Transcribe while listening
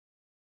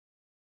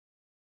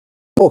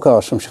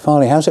Forecast from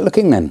Shefali. How's it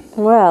looking then?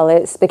 Well,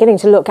 it's beginning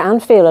to look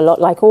and feel a lot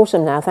like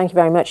autumn now. Thank you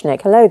very much,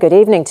 Nick. Hello, good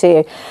evening to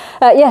you.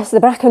 Yes, the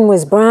bracken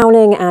was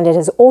browning and it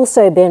has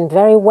also been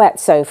very wet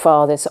so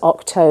far this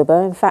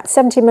October. In fact,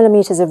 70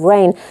 millimetres of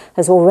rain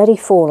has already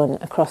fallen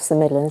across the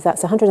Midlands.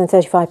 That's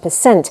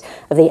 135%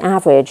 of the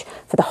average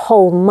for the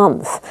whole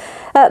month.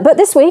 But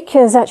this week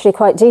is actually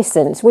quite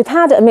decent. We've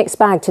had a mixed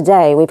bag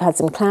today. We've had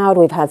some cloud,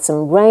 we've had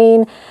some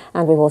rain,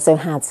 and we've also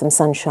had some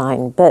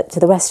sunshine. But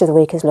the rest of the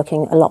week is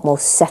looking a lot more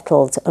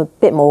settled, a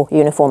bit more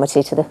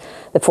uniformity to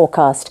the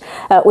forecast.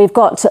 We've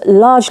got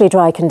largely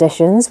dry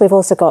conditions. We've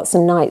also got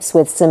some nights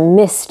with some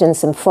mist and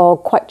some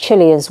fog, quite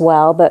chilly as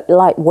well, but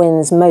light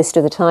winds most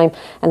of the time.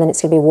 And then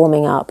it's going to be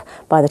warming up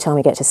by the time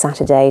we get to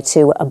Saturday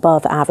to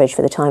above average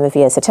for the time of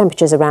year. So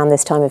temperatures around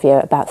this time of year,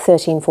 about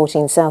 13,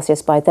 14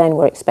 Celsius. By then,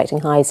 we're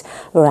expecting highs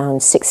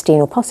around 16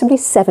 or possibly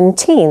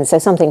 17, so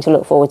something to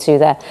look forward to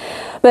there.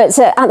 But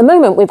at the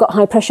moment, we've got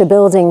high pressure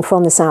building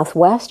from the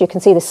southwest. You can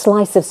see the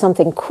slice of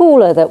something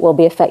cooler that will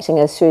be affecting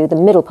us through the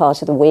middle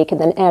part of the week, and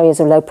then areas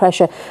of low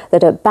pressure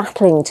that are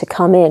battling to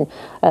come in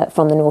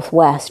from the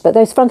northwest. But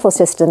those frontal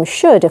systems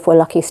should, if we're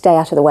lucky, stay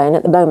out of the way, and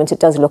at the moment it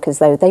does look as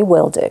though they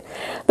will do.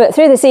 But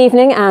through this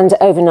evening and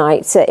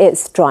overnight,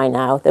 it's dry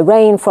now. The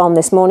rain from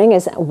this morning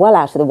is well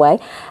out of the way,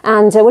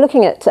 and we're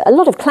looking at a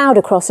lot of cloud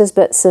across us,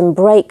 but some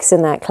breaks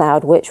in that cloud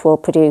which will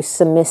produce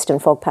some mist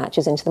and fog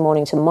patches into the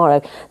morning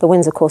tomorrow. The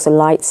winds, of course, are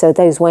light, so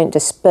those won't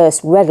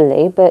disperse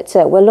readily, but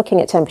we're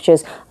looking at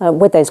temperatures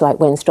with those light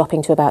winds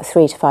dropping to about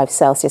 3 to 5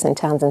 Celsius in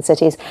towns and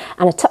cities,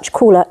 and a touch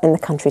cooler in the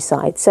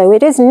countryside. So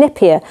it is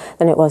nippier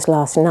than it was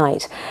last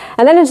night.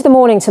 And then into the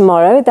morning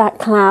tomorrow, that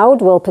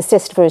cloud will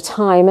persist for a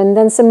time, and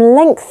then some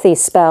lengthy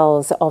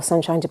spells of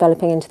sunshine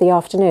developing into the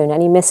afternoon.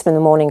 Any mist from the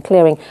morning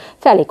clearing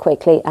fairly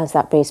quickly as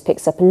that breeze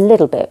picks up a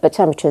little bit, but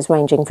temperatures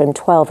ranging from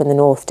 12 in the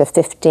north to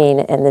 15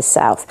 in the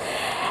south.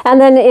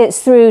 And then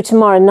it's through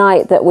tomorrow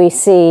night that we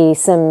see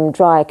some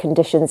dry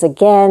conditions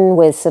again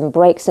with some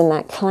breaks in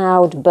that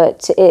cloud,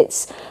 but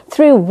it's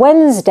through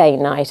Wednesday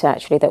night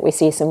actually that we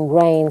see some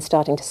rain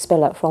starting to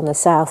spill up from the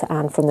south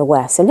and from the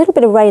west. A little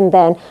bit of rain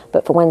then,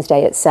 but for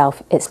Wednesday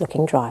itself it's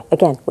looking dry,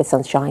 again with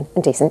sunshine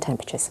and decent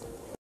temperatures.